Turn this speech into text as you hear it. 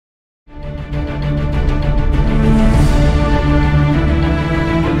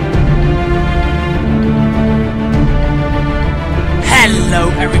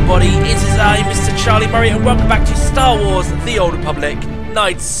Sorry, and welcome back to Star Wars The Old Republic,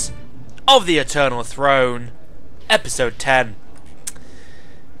 Knights of the Eternal Throne, Episode 10.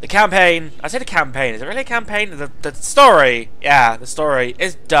 The campaign, I say the campaign, is it really a campaign? The story, yeah, the story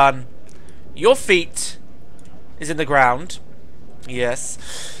is done. Your feet is in the ground,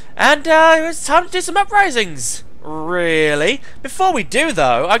 yes. And it's time to do some uprisings, really. Before we do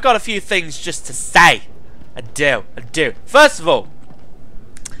though, I got a few things just to say. I do. First of all,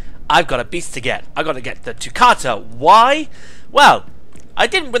 I've got a beast to get. I've got to get the Toccata. Why? Well, I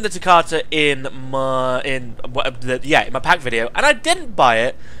didn't win the Toccata in my pack video, and I didn't buy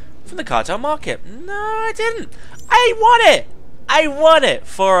it from the cartel market. No, I didn't. I won it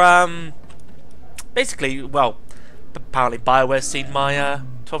for basically, well, apparently BioWare's seen my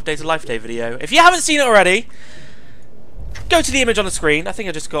 12 Days of Life Day video. If you haven't seen it already, go to the image on the screen. I think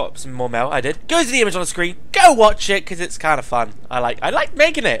I just got some more mail. I did. Go to the image on the screen. Go watch it because it's kind of fun. I like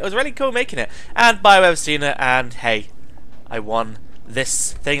making it. It was really cool making it. And BioWare's seen it, and hey, I won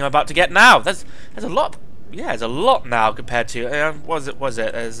this thing I'm about to get now. There's a lot. Yeah, there's a lot now compared to what was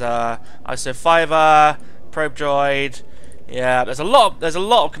it? There's ISO 5 Probe Droid. Yeah, there's a lot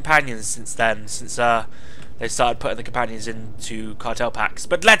of companions since then. Since they started putting the companions into cartel packs.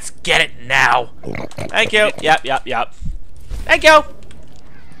 But let's get it now. Thank you. Yep. Thank you.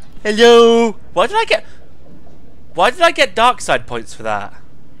 Hello. Why did I get dark side points for that?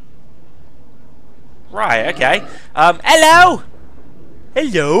 Right. Okay. Hello.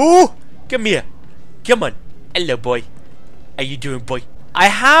 Hello. Come here. Come on. Hello, boy. How you doing, boy? I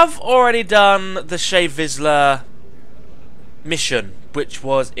have already done the Shae Vizsla mission, which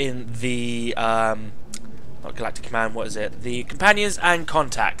was in the not Galactic Command. What is it? The Companions and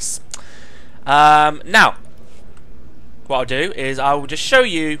Contacts. Now, what I'll do is I will just show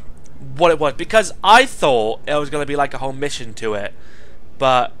you what it was, because I thought it was going to be like a whole mission to it,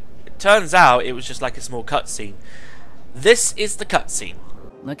 but it turns out it was just like a small cutscene. This is the cutscene.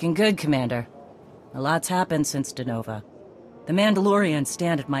 Looking good, Commander. A lot's happened since Denova. The Mandalorians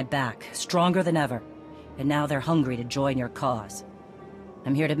stand at my back, stronger than ever, and now they're hungry to join your cause.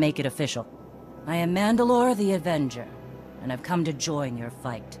 I'm here to make it official. I am Mandalore the Avenger, and I've come to join your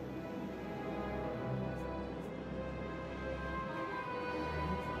fight.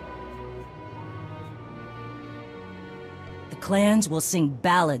 The clans will sing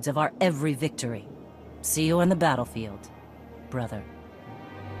ballads of our every victory. See you on the battlefield, brother.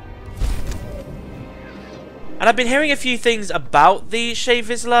 And I've been hearing a few things about the Shae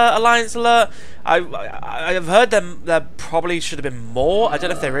Vizsla Alliance alert. I have heard there probably should have been more. I don't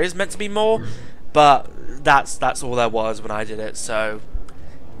know if there is meant to be more, but that's all there was when I did it. So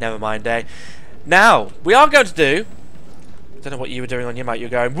never mind, eh? Now we are going to do. I don't know what you were doing on your mic. You're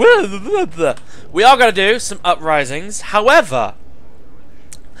going. We are going to do some uprisings. However,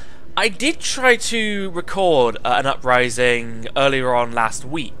 I did try to record an uprising earlier on last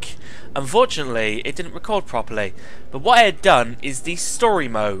week. Unfortunately, it didn't record properly. But what I had done is the story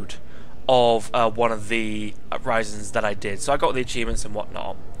mode of one of the uprisings that I did. So I got the achievements and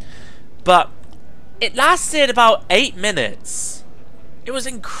whatnot. But it lasted about 8 minutes. It was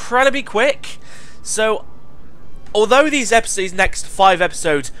incredibly quick. So although these next 5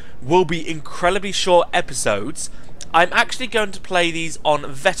 episodes will be incredibly short episodes, I'm actually going to play these on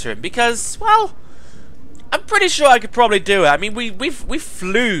Veteran because, well, I'm pretty sure I could probably do it. I mean, we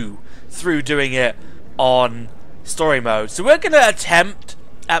flew through doing it on story mode, so we're going to attempt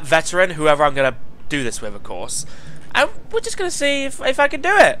at Veteran, whoever I'm going to do this with, of course, and we're just going to see if I can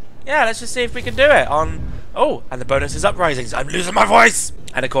do it. Yeah, let's just see if we can do it on... Oh, and the bonus is Uprisings. I'm losing my voice!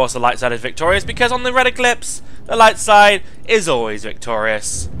 And of course the light side is victorious, because on the Red Eclipse, the light side is always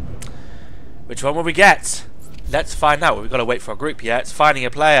victorious. Which one will we get? Let's find out. We've got to wait for a group yet. It's finding a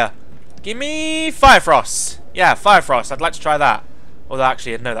player. Give me Firefrost. Yeah, Firefrost. I'd like to try that. Although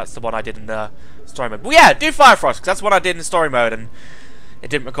actually, no, that's the one I did in the story mode. But yeah, do Firefrost, because that's what I did in story mode, and it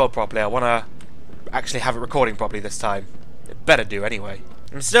didn't record properly. I want to actually have it recording properly this time. It better do anyway.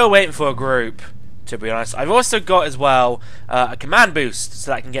 I'm still waiting for a group, to be honest. I've also got as well a command boost,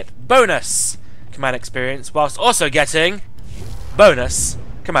 so that I can get bonus command experience, whilst also getting bonus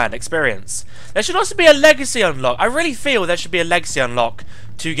command experience. There should also be a legacy unlock. I really feel there should be a legacy unlock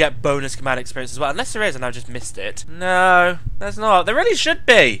to get bonus command experience as well. Unless there is and I've just missed it. No, there's not. There really should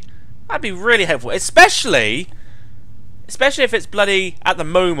be. That'd be really helpful. Especially if it's bloody, at the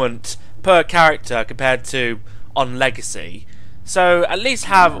moment, per character compared to on legacy. So at least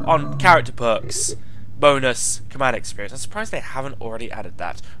have on character perks bonus command experience. I'm surprised they haven't already added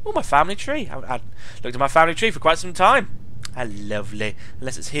that. Oh, my family tree. I haven't looked at my family tree for quite some time. How lovely.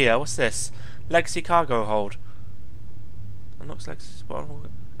 Unless it's here. What's this? Legacy cargo hold. Unlocks legacy.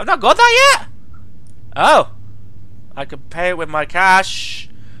 I've not got that yet. Oh! I could pay it with my cash,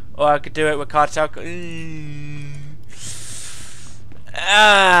 or I could do it with Kranitoko.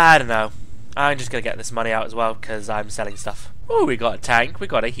 I don't know. I'm just gonna get this money out as well because I'm selling stuff. Oh, we got a tank, we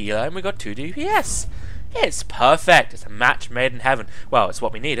got a healer, and we got 2 DPS. It's perfect. It's a match made in heaven. Well, it's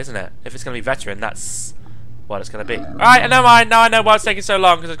what we need, isn't it? If it's gonna be veteran, that's what it's gonna be. Alright, never mind. Now I know why it's taking so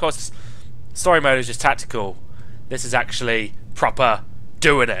long, because of course story mode is just tactical. This is actually proper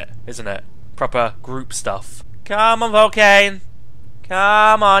doing it, isn't it? Proper group stuff. Come on, Volcane.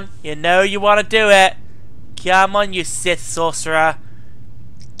 Come on. You know you want to do it. Come on, you Sith sorcerer.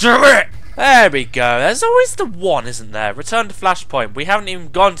 Do it! There we go. There's always the one, isn't there? Return to Flashpoint. We haven't even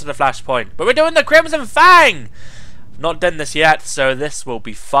gone to the Flashpoint, but we're doing the Crimson Fang! I've not done this yet, so this will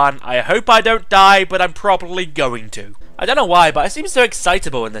be fun. I hope I don't die, but I'm probably going to. I don't know why, but I seem so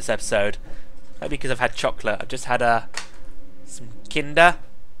excitable in this episode. Maybe because I've had chocolate. I've just had some Kinder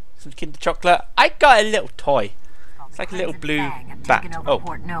chocolate. I got a little toy. It's like a little blue bat. Oh.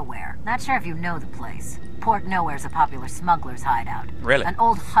 Port Nowhere. Not sure if you know the place. Port Nowhere's a popular smuggler's hideout. Really? An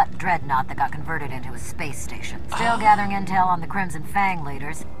old Hutt dreadnought that got converted into a space station. Still gathering intel on the Crimson Fang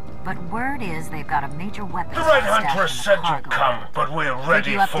leaders, but word is they've got a major weapons. The Red Hunter said you'd come, but we're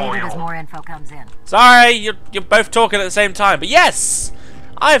ready for you. As more info comes in. Sorry, you're both talking at the same time, but yes,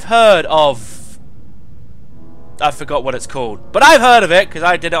 I've heard of. I forgot what it's called, but I've heard of it because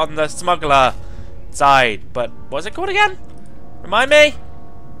I did it on the smuggler side. But what's it called again? Remind me.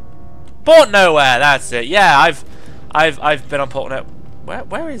 Port Nowhere. That's it. Yeah, I've been on Port Nowhere.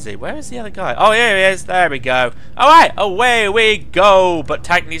 Where is he? Where is the other guy? Oh, here he is. There we go. All right, away we go. But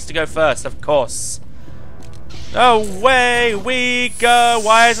tank needs to go first, of course. Away we go.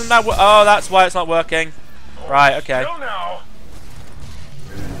 Why isn't that? Oh, that's why it's not working. Right. Okay.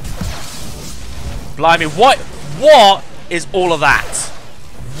 Blimey, what is all of that?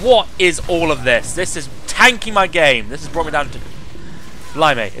 What is all of this? This is tanking my game. This has brought me down to...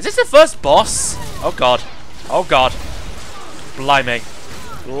 Blimey. Is this the first boss? Oh, God. Oh, God. Blimey.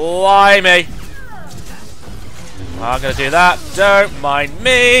 Blimey. I'm going to do that. Don't mind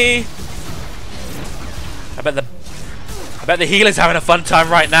me. I bet the healer's having a fun time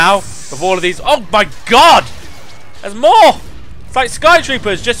right now with all of these. Oh, my God. There's more. It's like Sky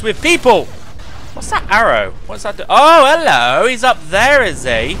Troopers just with people. What's that arrow? What's that do? Oh, hello. He's up there, is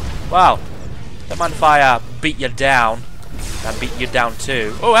he? Wow. Don't mind if I beat you down. And beat you down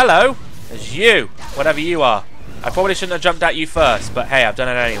too. Oh, hello. There's you. Whatever you are. I probably shouldn't have jumped at you first, but hey, I've done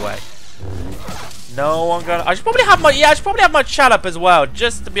it anyway. No one gonna... I should probably have my... Yeah, I should probably have my chat up as well,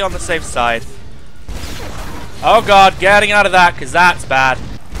 just to be on the safe side. Oh, God. Getting out of that, because that's bad.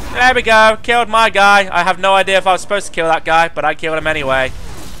 There we go. Killed my guy. I have no idea if I was supposed to kill that guy, but I killed him anyway.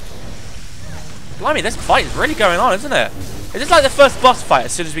 Blimey, this fight is really going on, isn't it? Is this like the first boss fight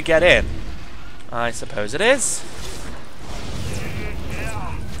as soon as we get in? I suppose it is.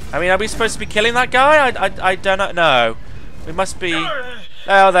 I mean, are we supposed to be killing that guy? I don't know. No. We must be...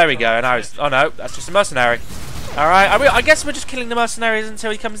 Oh, there we go. And I was... Oh, no. That's just a mercenary. Alright. I guess we're just killing the mercenaries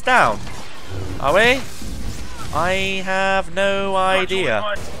until he comes down. Are we? I have no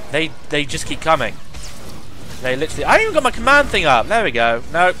idea. They just keep coming. They literally... I even got my command thing up. There we go.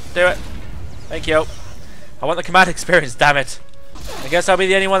 No, do it. Thank you. I want the command experience, damn it. I guess I'll be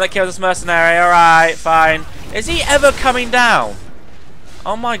the only one that kills this mercenary. Alright, fine. Is he ever coming down?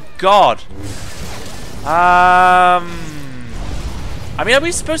 Oh my God. I mean, are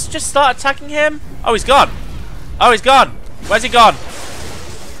we supposed to just start attacking him? Oh, he's gone. Oh, he's gone. Where's he gone?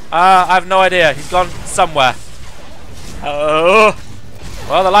 I have no idea. He's gone somewhere. Oh.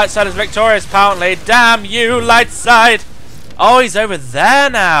 Well, the light side is victorious, apparently. Damn you, light side. Oh, he's over there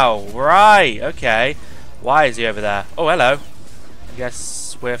now. Right, okay. Why is he over there? Oh, hello. I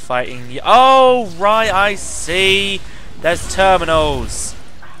guess we're fighting... Oh, right, I see. There's terminals.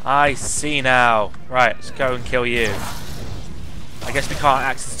 I see now. Right, let's go and kill you. I guess we can't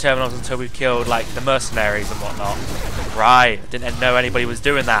access the terminals until we've killed, like, the mercenaries and whatnot. Right, didn't know anybody was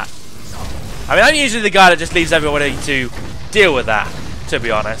doing that. I mean, I'm usually the guy that just leaves everybody to deal with that, to be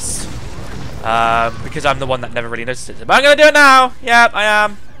honest. Because I'm the one that never really noticed it. But I'm going to do it now. Yep, I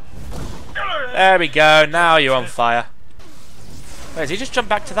am. There we go. Now you're on fire. Wait, has he just jumped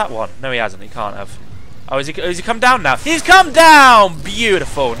back to that one? No, he hasn't. He can't have. Oh, has he come down now? He's come down!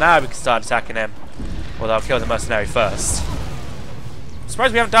 Beautiful. Now we can start attacking him. Although I'll kill the mercenary first. I'm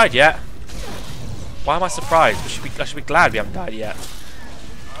surprised we haven't died yet. Why am I surprised? I should be glad we haven't died yet.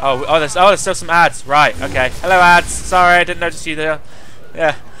 Oh, there's still some ads. Right, okay. Hello, ads. Sorry, I didn't notice you there.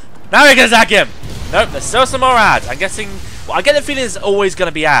 Yeah. Now we can attack him! Nope, there's still some more ads. I'm guessing... Well, I get the feeling there's always going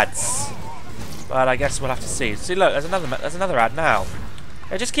to be ads. But I guess we'll have to see. See, look, there's another ad now.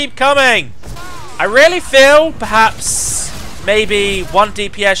 They just keep coming! I really feel perhaps maybe one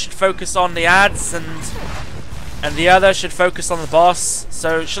DPS should focus on the ads and the other should focus on the boss.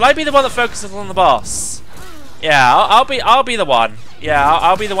 So should I be the one that focuses on the boss? Yeah, I'll be the one. Yeah,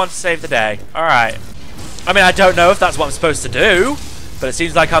 I'll be the one to save the day. All right. I mean, I don't know if that's what I'm supposed to do, but it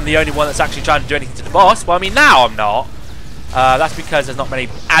seems like I'm the only one that's actually trying to do anything to the boss. Well, I mean, now I'm not. That's because there's not many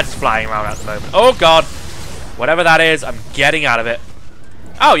ads flying around at the moment. Oh god, whatever that is, I'm getting out of it.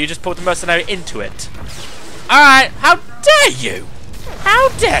 Oh, you just pulled the mercenary into it. Alright, how dare you? How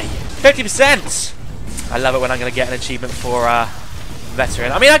dare you? 50%. I love it when I'm going to get an achievement for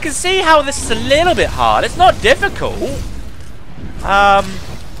veteran. I mean, I can see how this is a little bit hard. It's not difficult.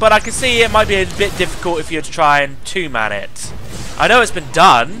 But I can see it might be a bit difficult if you were to try and two-man it. I know it's been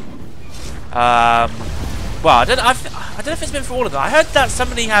done. Well, I don't know if it's been for all of them. I heard that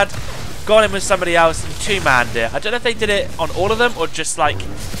somebody had gone in with somebody else and two-manned it. I don't know if they did it on all of them or just like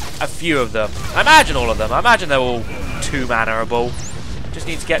a few of them. I imagine all of them. I imagine they're all two-mannerable. Just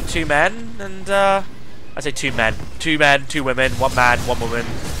need to get 2 men and I say 2 men. 2 men, 2 women, 1 man, 1 woman,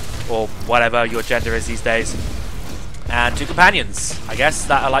 or whatever your gender is these days. And 2 companions, I guess,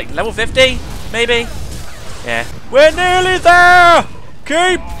 that are like level 50, maybe? Yeah. We're nearly there!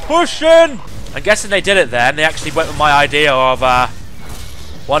 Keep pushing! I'm guessing they did it then. They actually went with my idea of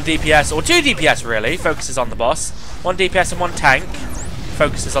 1 DPS, or 2 DPS really, focuses on the boss. 1 DPS and 1 tank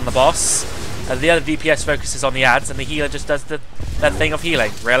focuses on the boss. And the other DPS focuses on the ads, and the healer just does that thing of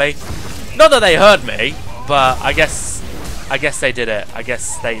healing, really. Not that they heard me, but I guess they did it. I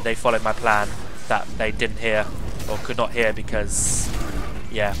guess they followed my plan that they didn't hear. Or could not hear because,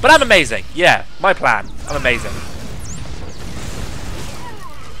 yeah. But I'm amazing. Yeah, my plan. I'm amazing.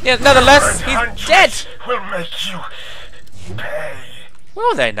 Yeah, nonetheless, he's dead. Will make you pay.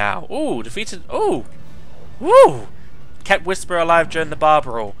 Where are they now? Ooh, defeated. Ooh, ooh. Kept Whisper alive during the bar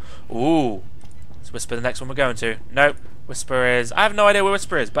brawl. Ooh. Is Whisper the next one we're going to? Nope. Whisper is. I have no idea where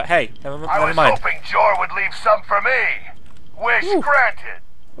Whisper is, but hey, never mind. I was hoping Jor would leave some for me. Wish granted.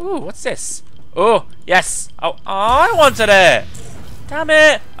 Ooh, what's this? Oh, yes. Oh, I wanted it. Damn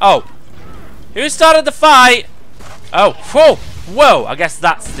it. Oh. Who started the fight? Oh, whoa. Whoa. I guess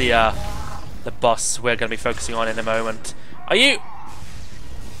that's the boss we're going to be focusing on in a moment. Are you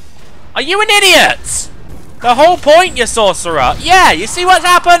an idiot? The whole point, you sorcerer. Yeah, you see what's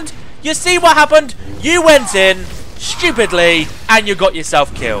happened? You see what happened? You went in stupidly and you got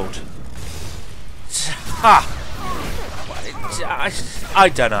yourself killed. Ha. I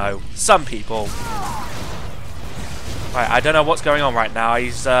don't know. Some people. Right, I don't know what's going on right now.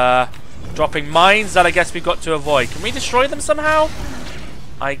 He's dropping mines that I guess we've got to avoid. Can we destroy them somehow?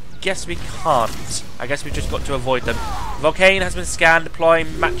 I guess we can't. I guess we've just got to avoid them. Volcane has been scanned.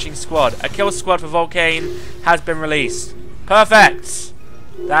 Deploying matching squad. A kill squad for Volcane has been released. Perfect.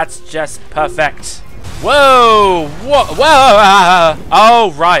 That's just perfect. Whoa! Whoa! Whoa!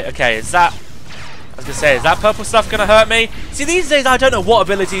 Oh, right. Okay, is that... I was going to say, is that purple stuff going to hurt me? See, these days I don't know what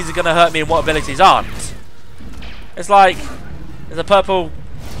abilities are going to hurt me and what abilities aren't. It's like, there's a purple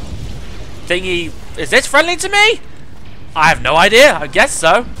thingy. Is this friendly to me? I have no idea. I guess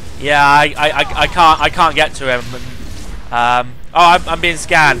so. Yeah, I can't get to him. Oh, I'm being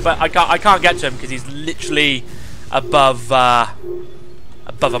scanned, but I can't get to him because he's literally above a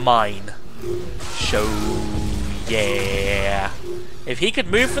mine. So yeah, if he could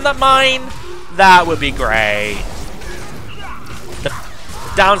move from that mine, that would be great. The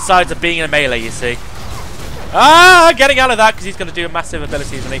downsides of being in a melee, you see. Ah, getting out of that because he's going to do a massive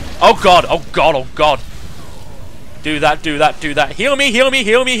ability, isn't he? Oh god, oh god, oh god. Do that, do that, do that. Heal me, heal me,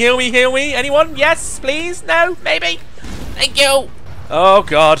 heal me, heal me, heal me. Anyone? Yes, please? No? Maybe? Thank you. Oh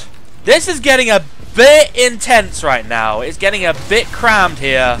god. This is getting a bit intense right now. It's getting a bit crammed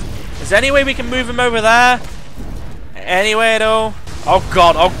here. Is there any way we can move him over there? Any way at all? Oh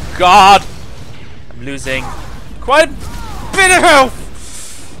god, oh god. I'm losing quite a bit of health.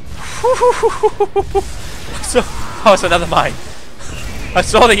 Oh, it's another mine. I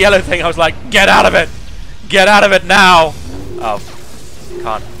saw the yellow thing. I was like, get out of it. Get out of it now. Oh,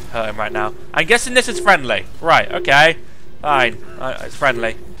 can't hurt him right now. I'm guessing this is friendly. Right, okay. Fine. It's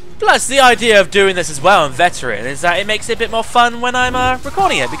friendly. Plus, the idea of doing this as well in Veteran is that it makes it a bit more fun when I'm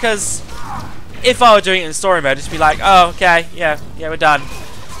recording it. Because if I were doing it in story mode, it'd just be like, oh, okay, yeah, we're done.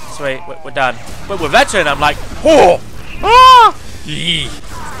 Sweet, we're done. But with Veteran, I'm like, oh! Ah! Yee.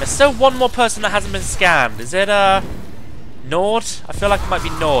 There's still one more person that hasn't been scanned. Is it, Nord? I feel like it might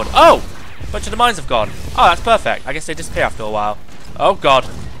be Nord. Oh! A bunch of the mines have gone. Oh, that's perfect. I guess they disappear after a while. Oh, God.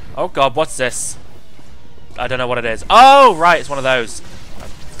 Oh, God, what's this? I don't know what it is. Oh, right, it's one of those. I'm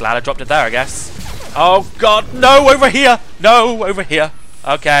glad I dropped it there, I guess. Oh, God, no, over here! No, over here.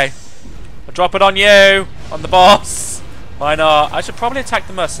 Okay. I'll drop it on you, on the boss. Why not? I should probably attack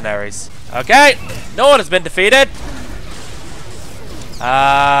the mercenaries. Okay, no one has been defeated.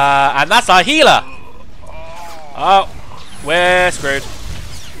 And that's our healer. Oh, we're screwed.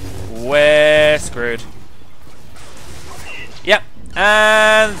 We're screwed. Yep,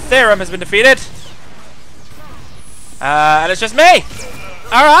 and Theorem has been defeated. And it's just me.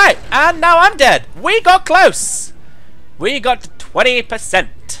 Alright, and now I'm dead. We got close. We got to 20%.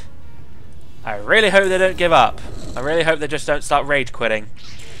 I really hope they don't give up. I really hope they just don't start rage quitting.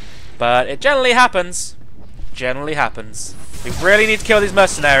 But it generally happens. Generally happens. We really need to kill these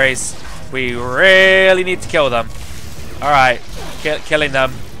mercenaries. We really need to kill them. Alright, killing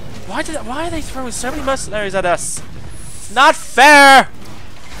them. Why are they throwing so many mercenaries at us? It's not fair!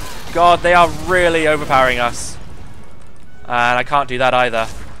 God, they are really overpowering us. And I can't do that either.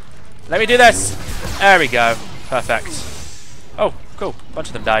 Let me do this! There we go. Perfect. Oh, cool. A bunch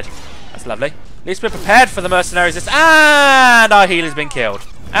of them died. That's lovely. At least we're prepared for the mercenaries. And our healer's been killed.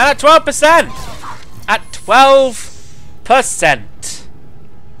 And at 12%! At 12%!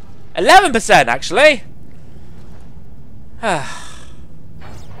 11% actually!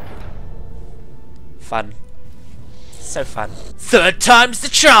 Fun. So fun. Third time's the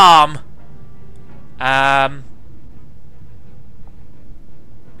charm! And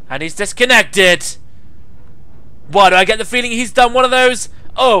he's disconnected! Why do I get the feeling he's done one of those?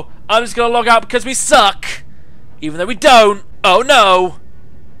 Oh, I'm just gonna log out because we suck! Even though we don't! Oh no!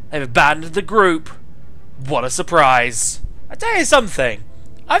 They've abandoned the group. What a surprise. I tell you something.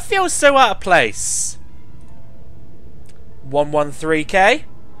 I feel so out of place. 113k?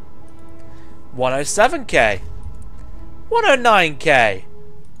 107k? 109k?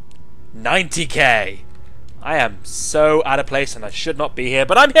 90k? I am so out of place and I should not be here,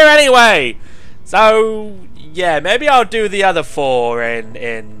 but I'm here anyway! So, yeah, maybe I'll do the other 4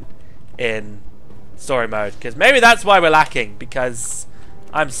 in story mode, because maybe that's why we're lacking, because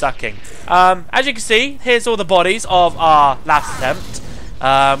I'm sucking. As you can see, here's all the bodies of our last attempt.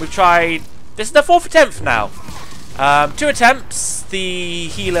 We've tried... This is the 4th attempt now. 2 attempts, the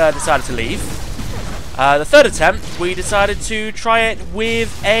healer decided to leave. The 3rd attempt, we decided to try it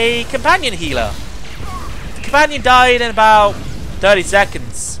with a companion healer. The companion died in about 30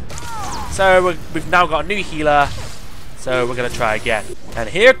 seconds. So we've now got a new healer. So we're going to try again. And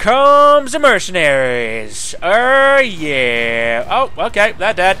here comes the mercenaries. Oh, yeah. Oh, okay.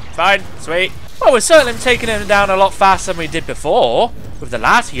 They're dead. Fine. Sweet. Well, we're certainly taking them down a lot faster than we did before with the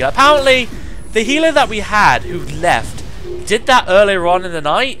last healer. Apparently, the healer that we had who left did that earlier on in the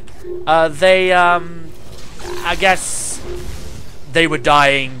night. I guess they were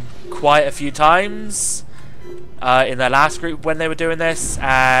dying quite a few times in their last group when they were doing this,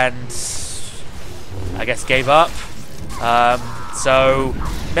 and I guess gave up. So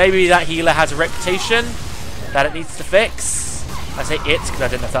maybe that healer has a reputation that it needs to fix. I say it because I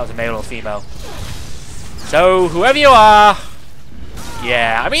didn't know if that was a male or female. So whoever you are,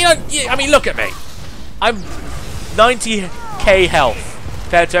 yeah. I mean, look at me. I'm 90k health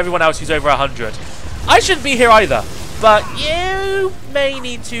compared to everyone else who's over 100. I shouldn't be here either, but you may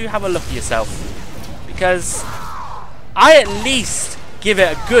need to have a look at yourself, because I at least give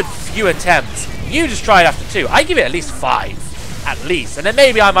it a good few attempts. You just try it after 2. I give it at least 5, at least, and then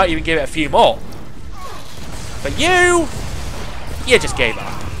maybe I might even give it a few more. But you just gave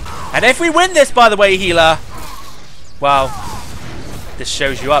up. And if we win this, by the way, healer, well, this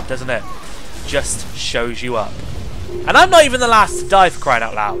shows you up, doesn't it? Just shows you up. And I'm not even the last to die, for crying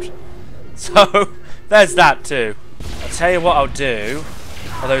out loud. So there's that too. I'll tell you what I'll do.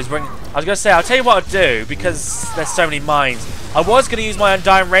 Although I was going to say, I'll tell you what I'll do, because there's so many mines. I was going to use my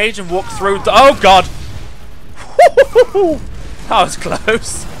Undying Rage and walk through the... Oh, God! That was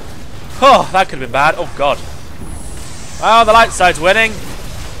close. Oh, that could have been bad. Oh, God. Well, the light side's winning,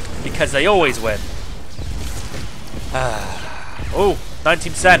 because they always win. Oh,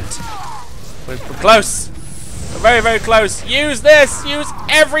 19%. We're close. We're very, very close. Use this. Use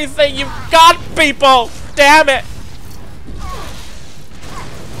everything you've got, people. Damn it.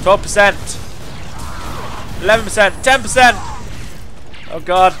 12%. 11%. 10%. Oh,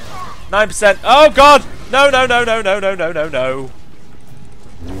 God. 9%. Oh, God. No, no, no, no, no, no, no, no, no.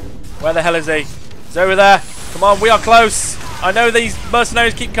 Where the hell is he? He's over there. Come on, we are close. I know these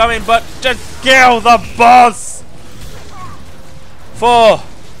mercenaries keep coming, but just kill the boss. 4.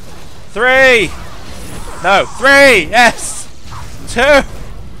 3. No, 3. Yes. 2.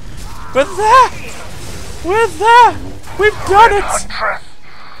 We're there. We're there. We've done it. Huntress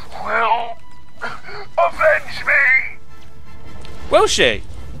will avenge me. Will she?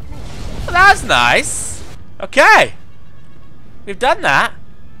 Well, that's nice. Okay. We've done that.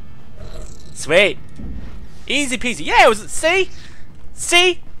 Sweet. Easy peasy. Yeah, it was. See?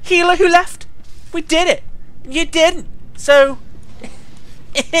 See? Healer who left? We did it. You didn't. So.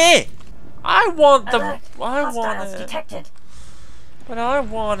 I want the. I want it. Detected. But I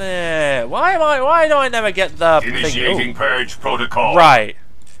want it. Why do I never get the Initiating purge protocol. Right.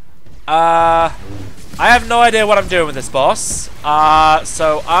 I have no idea what I'm doing with this boss.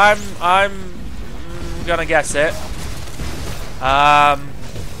 So I'm gonna guess it.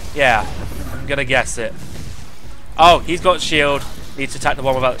 Yeah, I'm gonna guess it. Oh, he's got shield. Needs to attack the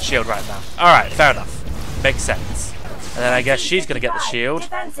one without the shield right now. All right, fair enough. Makes sense. And then I guess she's gonna get the shield.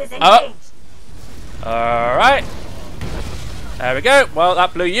 Oh. All right. There we go. Well,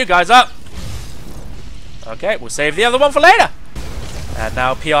 that blew you guys up. Okay, we'll save the other one for later. And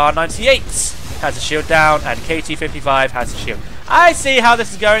now PR98 has a shield down, and KT55 has a shield. I see how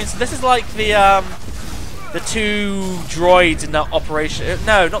this is going. So this is like the two droids in that operation.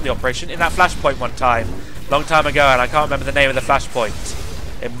 No, not the operation. In that flashpoint one time, long time ago, and I can't remember the name of the flashpoint.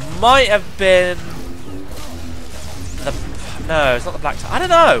 It might have been the. No, it's not the black. I don't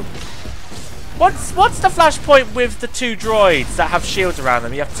know. What's the flashpoint with the two droids that have shields around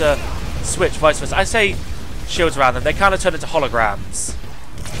them? You have to switch, vice versa. I say shields around them. They kind of turn into holograms.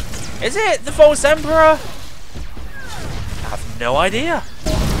 Is it the False Emperor? I have no idea.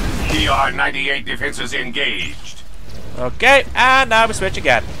 PR98 defenses engaged. Okay, and now we switch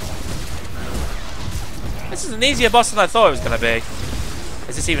again. This is an easier boss than I thought it was going to be.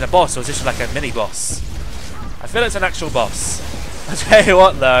 Is this even a boss, or is this like a mini boss? I feel it's an actual boss. I'll tell you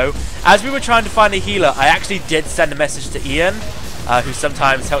what though, as we were trying to find a healer, I actually did send a message to Ian, who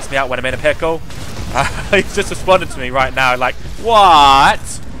sometimes helps me out when I'm in a pickle. He's just responded to me right now like,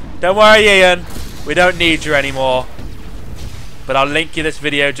 what? Don't worry Ian, we don't need you anymore. But I'll link you this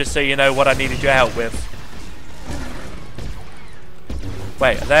video just so you know what I needed your help with.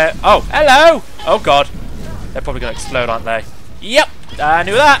 Wait, are there? Oh, hello! Oh god. They're probably going to explode, aren't they? Yep, I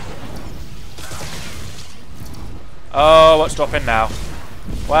knew that. Oh, what's dropping now?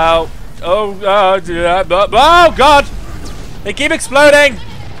 Well, oh god! They keep exploding!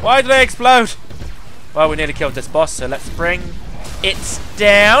 Why do they explode? Well, we nearly killed this boss, so let's bring it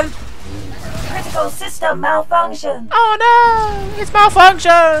down. Critical system malfunction. Oh no! It's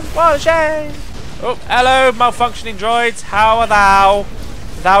malfunction! What a shame! Oh, hello, malfunctioning droids. How are thou?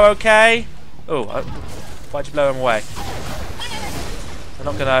 Thou okay? Oh, why'd you blow them away? They're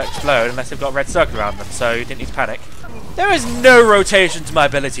not gonna explode unless they've got a red circle around them, so you didn't need to panic. There is no rotation to my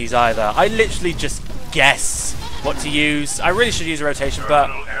abilities either. I literally just guess what to use. I really should use a rotation, but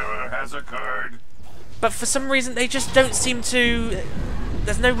Error has occurred. But for some reason they just don't seem to.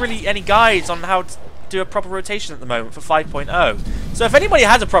 There's no really any guides on how to do a proper rotation at the moment for 5.0. So if anybody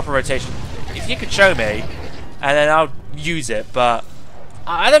has a proper rotation, if you could show me, and then I'll use it. But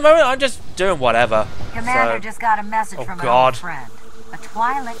at the moment I'm just doing whatever. Commander just got a message from an God. old friend. A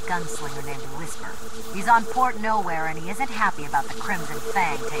Twilight gunslinger named Whisper. He's on Port Nowhere and he isn't happy about the Crimson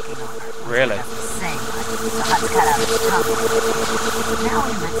Fang taking over. Really? The hut's cut out of his tongue. Now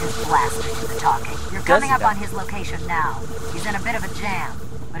he lets his blaster do the talking. You're coming up on his location now. He's in a bit of a jam.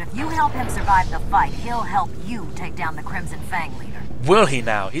 But if you help him survive the fight, he'll help you take down the Crimson Fang leader. Will he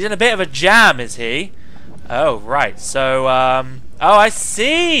now? He's in a bit of a jam, is he? Oh, right. So, oh, I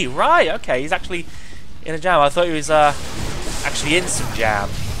see. Right, okay. He's actually in a jam. I thought he was, actually in some jam.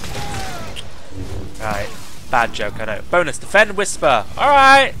 Right. Bad joke, I know. Bonus, defend Whisper.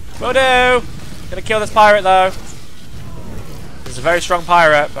 Alright, will do. Gonna kill this pirate, though. This is a very strong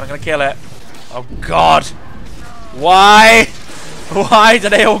pirate, but I'm gonna kill it. Oh, God. Why? Why do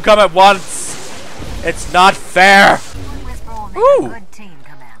they all come at once? It's not fair. Whisper will make Ooh. a good team,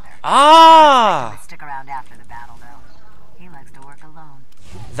 Commander. Ah! Stick around after the battle, though. He likes to work alone.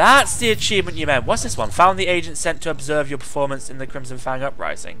 That's the achievement you meant. What's this one? Found the agent sent to observe your performance in the Crimson Fang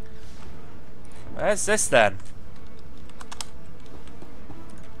Uprising. Where's this then?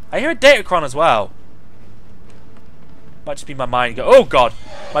 I hear a Datacron as well. Might just be my mind oh god!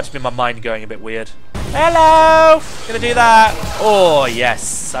 Might just be my mind going a bit weird. Hello! Gonna do that! Oh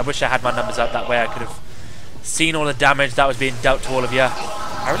yes! I wish I had my numbers up, that way I could have seen all the damage that was being dealt to all of you.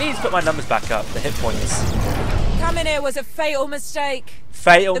 I really need to put my numbers back up, the hit points. Coming here was a fatal mistake.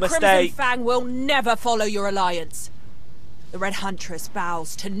 Fatal the mistake. Crimson Fang will never follow your alliance. The Red Huntress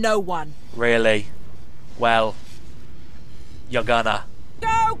bows to no one. Really? Well, you're gonna.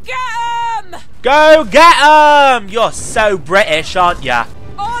 Go get 'em! Go get 'em! You're so British, aren't ya?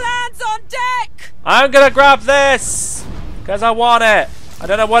 All hands on deck! I'm gonna grab this! Because I want it. I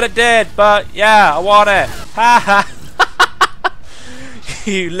don't know what it did, but yeah, I want it. Ha ha!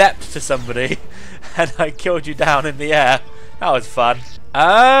 You leapt to somebody and I killed you down in the air. That was fun.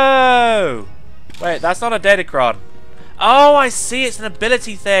 Oh! Wait, that's not a Datacron. Oh, I see. It's an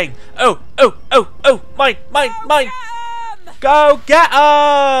ability thing. Oh! Mine! Go get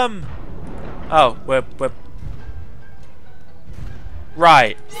 'em! Oh, we're...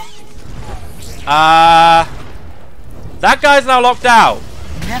 Right. That guy's now locked out.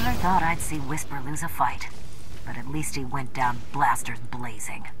 Never thought I'd see Whisper lose a fight. But at least he went down blasters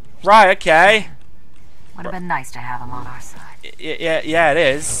blazing. Right, okay. Would have been nice to have him on our side. Yeah, it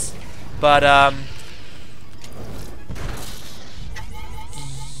is. But,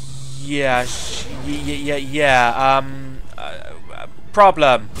 yeah,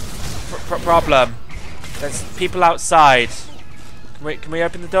 problem. Problem. There's people outside. Can we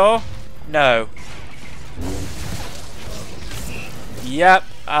open the door? No. Yep.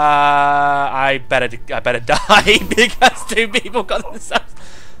 I better die because 2 people got themselves.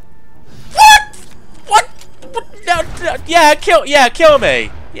 What? No, yeah, kill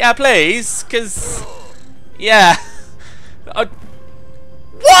me. Yeah, please, cause yeah. What?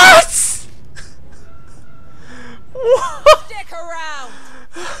 Stick around.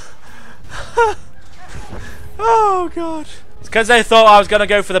 Oh god. It's because they thought I was gonna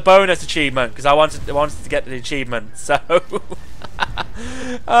go for the bonus achievement because I wanted to get the achievement. So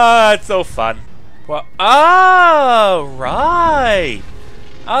it's all fun. What? Oh right.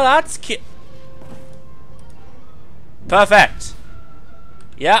 Oh, that's cute. Perfect.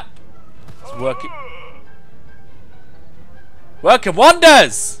 Yep. It's working. Working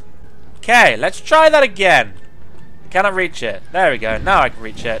wonders. Okay, let's try that again. Cannot reach it. There we go. Now I can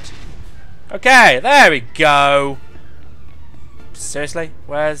reach it. Okay, there we go. Seriously?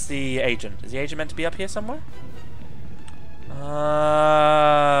 Where's the agent? Is the agent meant to be up here somewhere?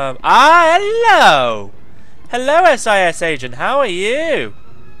 Hello! Hello, SIS agent. How are you?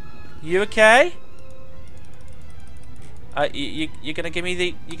 You okay? You're gonna give me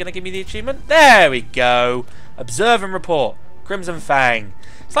the achievement? There we go. Observe and report. Crimson Fang.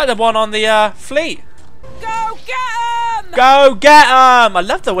 It's like the one on the fleet. Go get 'em! Go get 'em! I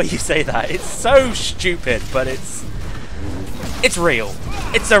love the way you say that. It's so stupid, but it's real.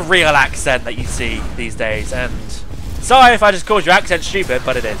 It's a real accent that you see these days, and sorry if I just called your accent stupid,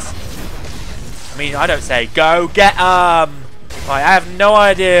 but it is. I mean, I don't say go get 'em. Right, I have no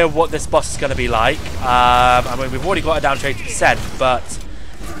idea what this boss is going to be like. I mean, we've already got it down to 80%, but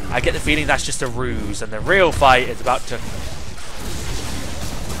I get the feeling that's just a ruse, and the real fight is about to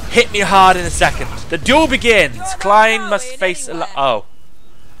hit me hard in a second. The duel begins. Klein must face a oh,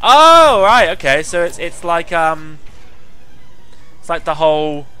 right, okay. So it's like the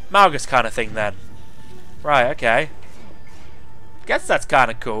whole Malgus kind of thing then. Right, okay. Guess that's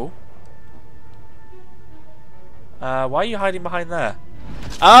kind of cool. Why are you hiding behind there?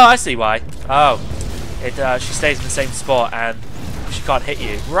 Oh, I see why. Oh, she stays in the same spot and she can't hit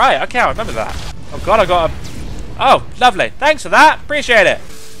you. Right, okay, I remember that. Oh god, I got a... Oh, lovely. Thanks for that. Appreciate it.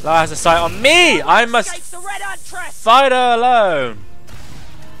 Lara has a sight on me. I must fight her alone.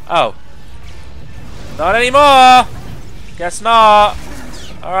 Oh. Not anymore. Guess not.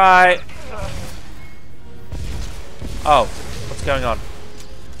 Alright. Oh, what's going on?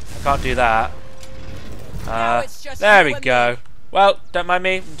 I can't do that. There we go. Well, don't mind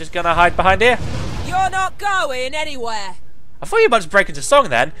me. I'm just gonna hide behind here. You're not going anywhere. I thought you were about to break into song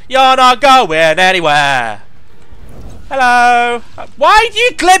then. You're not going anywhere. Hello. Why do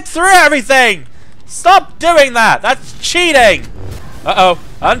you clip through everything? Stop doing that. That's cheating. Uh-oh.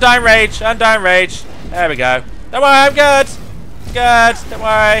 Undying Rage. Undying Rage. There we go. Don't worry, I'm good. Good. Don't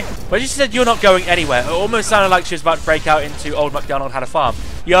worry. When she said you're not going anywhere, it almost sounded like she was about to break out into Old MacDonald Had a Farm.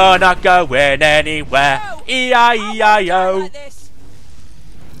 You're not going anywhere. E-I-E-I-O.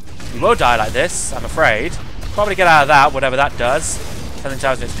 You will die like this, I'm afraid. Probably get out of that, whatever that does. Something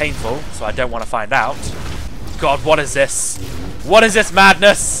tells me it's painful, so I don't want to find out. God, what is this? What is this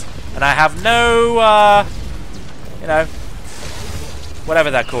madness? And I have no, you know,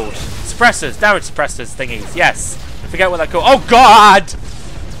 whatever they're called. Suppressors, damage suppressors thingies, yes. I forget what they're called. Oh, God!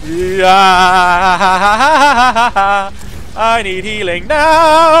 Yeah, I need healing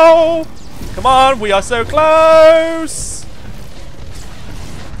now! Come on, we are so close!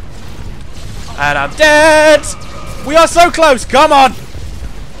 And I'm dead! We are so close, come on!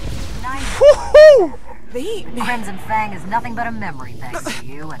 Woohoo! Crimson Fang is nothing but a memory thanks to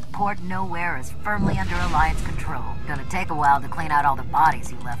you, and Port Nowhere is firmly under Alliance control. Gonna take a while to clean out all the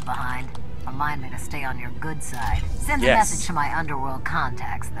bodies you left behind. Remind me to stay on your good side. Send a message to my underworld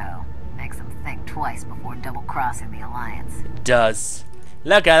contacts, though. Makes them think twice before double-crossing the Alliance. It does.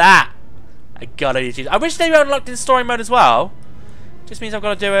 Look at that! I got it. I wish they were unlocked in story mode as well. Just means I've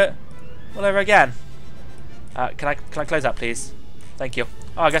got to do it all over again. Can I close that, please? Thank you.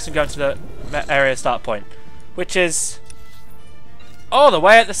 Oh, I guess I'm going to the area start point, which is all the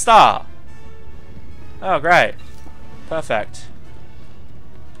way at the start. Oh, great. Perfect.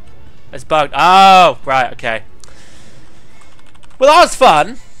 It's bugged. Oh, right, okay. Well, that was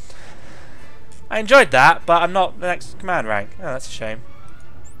fun. I enjoyed that, but I'm not the next command rank. Oh, that's a shame.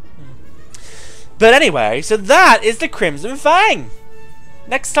 But anyway, so that is the Crimson Fang.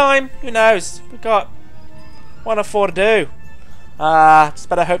 Next time, who knows? We've got 1 or 4 to do. Just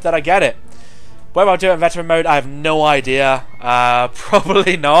better hope that I get it. Whether I'll do it in veteran mode, I have no idea.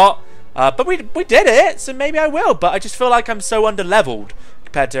 Probably not. But we did it, so maybe I will. But I just feel like I'm so under-leveled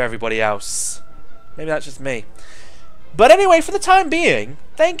compared to everybody else. Maybe that's just me. But anyway, for the time being,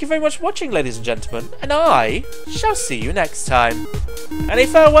 thank you very much for watching, ladies and gentlemen, and I shall see you next time. And a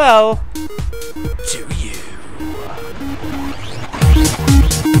farewell to you.